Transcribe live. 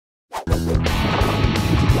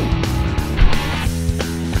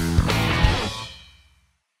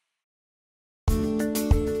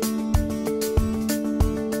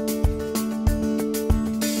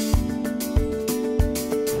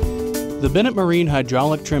Bennett Marine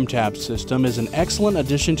hydraulic trim tab system is an excellent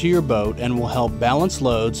addition to your boat and will help balance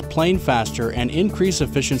loads, plane faster, and increase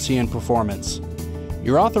efficiency and performance.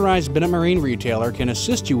 Your authorized Bennett Marine retailer can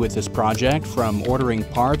assist you with this project. From ordering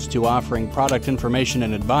parts to offering product information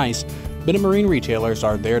and advice, Bennett Marine retailers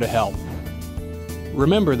are there to help.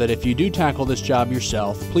 Remember that if you do tackle this job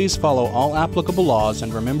yourself, please follow all applicable laws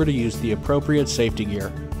and remember to use the appropriate safety gear.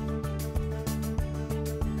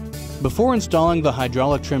 Before installing the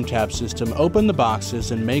hydraulic trim tab system, open the boxes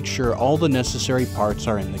and make sure all the necessary parts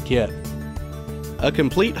are in the kit. A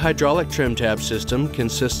complete hydraulic trim tab system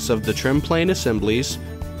consists of the trim plane assemblies,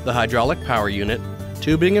 the hydraulic power unit,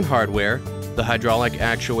 tubing and hardware, the hydraulic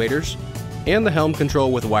actuators, and the helm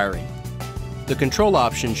control with wiring. The control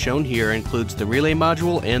option shown here includes the relay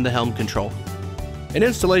module and the helm control. An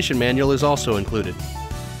installation manual is also included.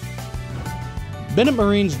 Bennett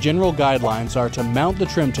Marine's general guidelines are to mount the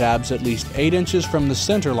trim tabs at least 8 inches from the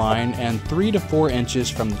center line and 3 to 4 inches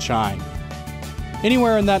from the chine.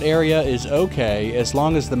 Anywhere in that area is okay as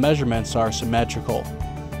long as the measurements are symmetrical.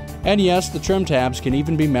 And yes, the trim tabs can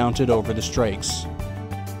even be mounted over the strakes.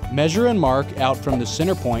 Measure and mark out from the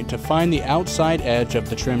center point to find the outside edge of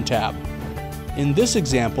the trim tab. In this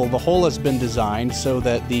example, the hole has been designed so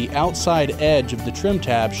that the outside edge of the trim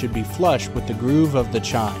tab should be flush with the groove of the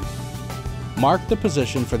chine. Mark the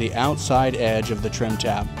position for the outside edge of the trim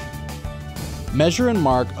tab. Measure and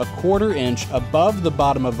mark a 1/4 inch above the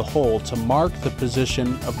bottom of the hole to mark the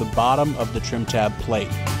position of the bottom of the trim tab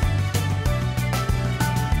plate.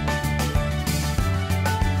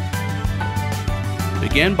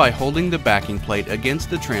 Begin by holding the backing plate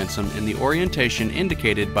against the transom in the orientation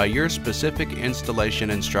indicated by your specific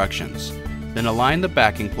installation instructions. Then align the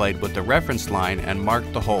backing plate with the reference line and mark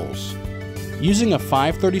the holes. Using a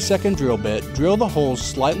 5/32 drill bit, drill the holes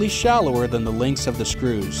slightly shallower than the lengths of the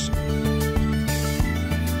screws.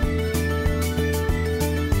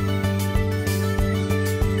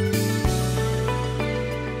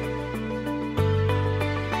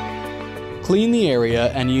 Clean the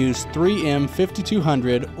area and use 3M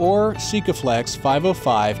 5200 or Sikaflex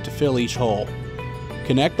 505 to fill each hole.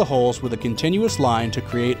 Connect the holes with a continuous line to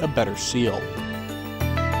create a better seal.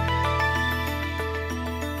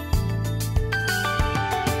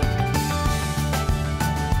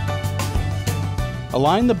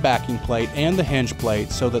 Align the backing plate and the hinge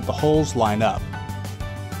plate so that the holes line up.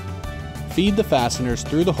 Feed the fasteners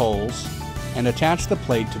through the holes and attach the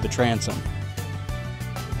plate to the transom.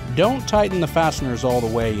 Don't tighten the fasteners all the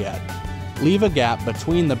way yet. Leave a gap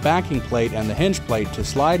between the backing plate and the hinge plate to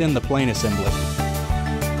slide in the plane assembly.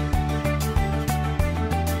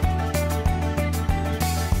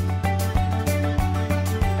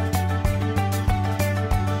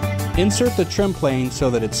 Insert the trim plane so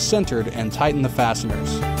that it's centered and tighten the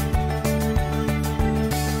fasteners.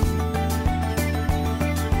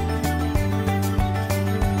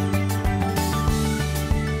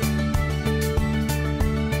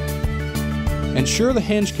 Ensure the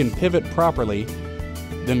hinge can pivot properly,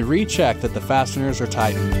 then recheck that the fasteners are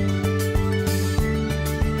tightened.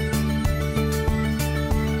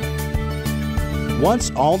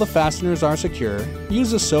 Once all the fasteners are secure,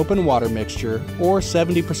 use a soap and water mixture or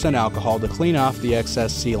 70% alcohol to clean off the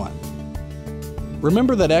excess sealant.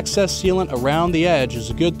 Remember that excess sealant around the edge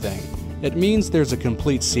is a good thing. It means there's a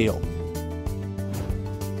complete seal.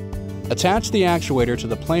 Attach the actuator to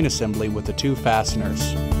the plane assembly with the 2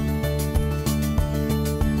 fasteners.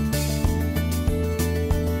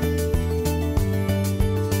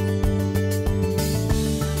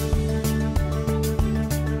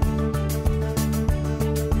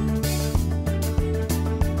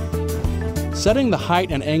 Setting the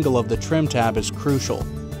height and angle of the trim tab is crucial.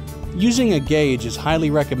 Using a gauge is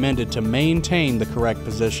highly recommended to maintain the correct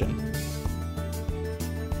position.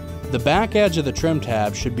 The back edge of the trim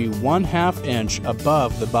tab should be 1/2 inch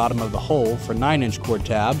above the bottom of the hole for 9-inch cord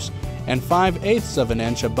tabs and 5/8 of an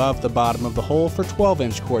inch above the bottom of the hole for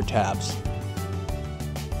 12-inch cord tabs.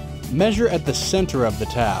 Measure at the center of the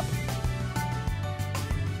tab.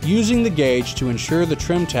 Using the gauge to ensure the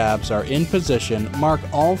trim tabs are in position, mark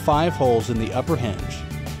all 5 holes in the upper hinge.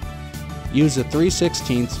 Use a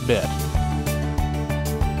 3/16 bit.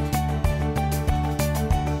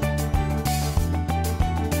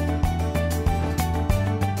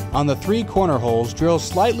 On the 3 corner holes, drill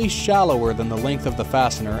slightly shallower than the length of the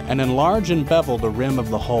fastener and enlarge and bevel the rim of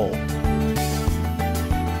the hole.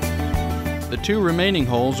 The 2 remaining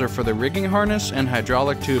holes are for the rigging harness and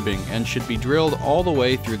hydraulic tubing and should be drilled all the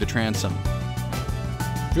way through the transom.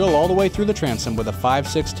 Drill all the way through the transom with a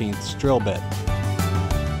 5/16 drill bit.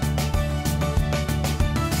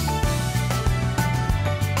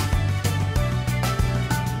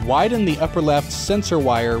 widen the upper left sensor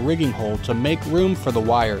wire rigging hole to make room for the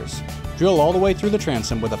wires. Drill all the way through the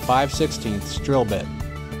transom with a 5/16 drill bit.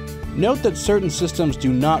 Note that certain systems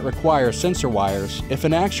do not require sensor wires. If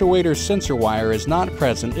an actuator's sensor wire is not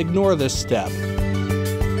present, ignore this step.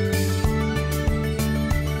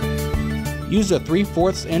 Use a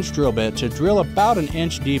 3/4 inch drill bit to drill about an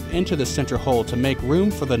inch deep into the center hole to make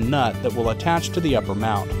room for the nut that will attach to the upper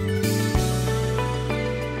mount.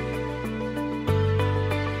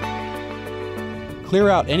 Clear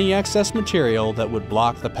out any excess material that would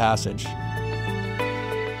block the passage.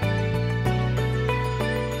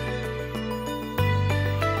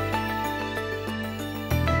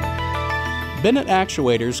 Bennett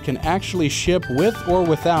actuators can actually ship with or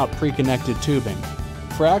without pre-connected tubing.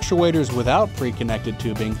 For actuators without pre-connected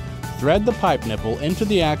tubing, thread the pipe nipple into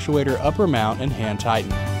the actuator upper mount and hand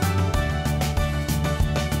tighten.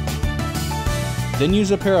 Then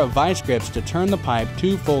use a pair of vice grips to turn the pipe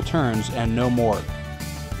 2 full turns and no more.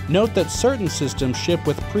 Note that certain systems ship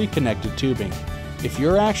with pre-connected tubing. If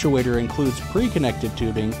your actuator includes pre-connected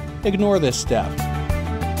tubing, ignore this step.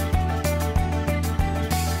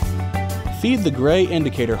 Feed the gray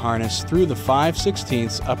indicator harness through the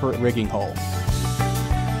 5/16 upper rigging hole.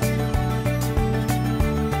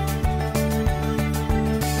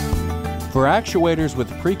 For actuators with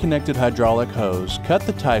pre-connected hydraulic hose, cut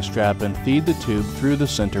the tie strap and feed the tube through the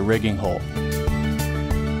center rigging hole.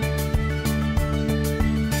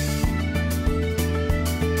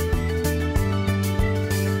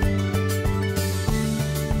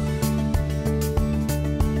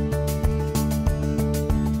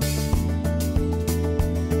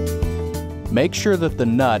 Make sure that the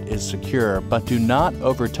nut is secure, but do not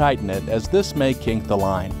over-tighten it, as this may kink the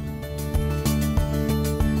line.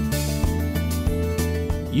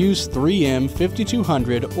 Use 3M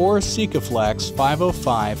 5200 or Sikaflex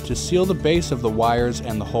 505 to seal the base of the wires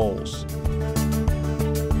and the holes.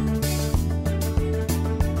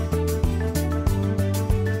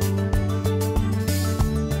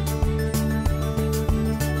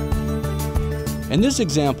 In this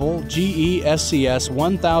example, GE SCS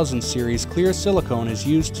 1000 series clear silicone is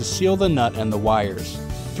used to seal the nut and the wires.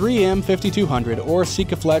 3M 5200 or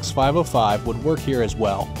Sikaflex 505 would work here as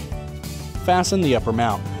well. Fasten the upper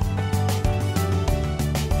mount.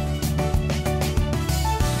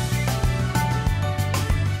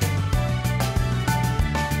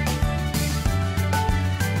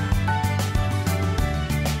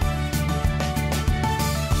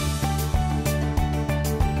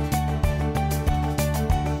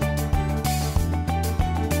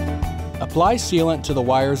 Apply sealant to the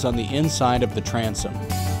wires on the inside of the transom.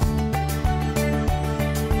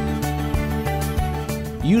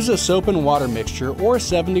 Use a soap and water mixture or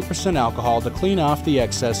 70% alcohol to clean off the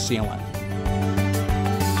excess sealant.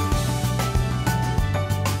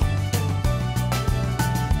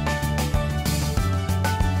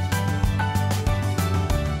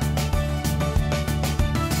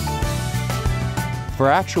 For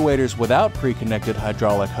actuators without pre-connected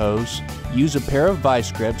hydraulic hose, use a pair of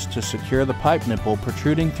vice grips to secure the pipe nipple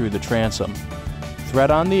protruding through the transom. Thread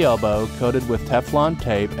on the elbow coated with Teflon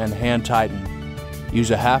tape and hand tighten. Use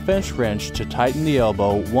a 1/2 inch wrench to tighten the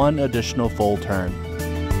elbow 1 additional full turn.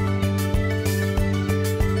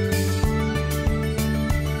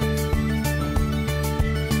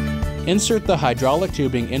 Insert the hydraulic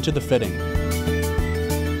tubing into the fitting.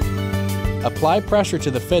 Apply pressure to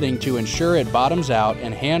the fitting to ensure it bottoms out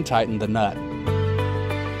and hand tighten the nut.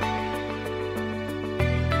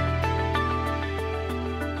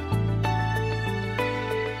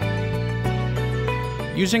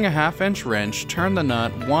 Using a 1/2 inch wrench, turn the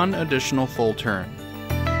nut 1 additional full turn.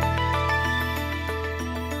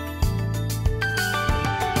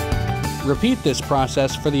 Repeat this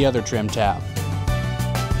process for the other trim tab.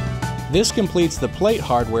 This completes the plate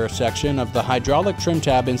hardware section of the hydraulic trim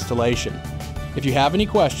tab installation. If you have any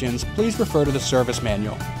questions, please refer to the service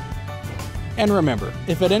manual. And remember,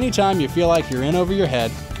 if at any time you feel like you're in over your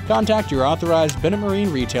head, contact your authorized Bennett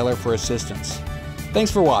Marine retailer for assistance.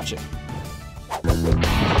 Thanks for watching.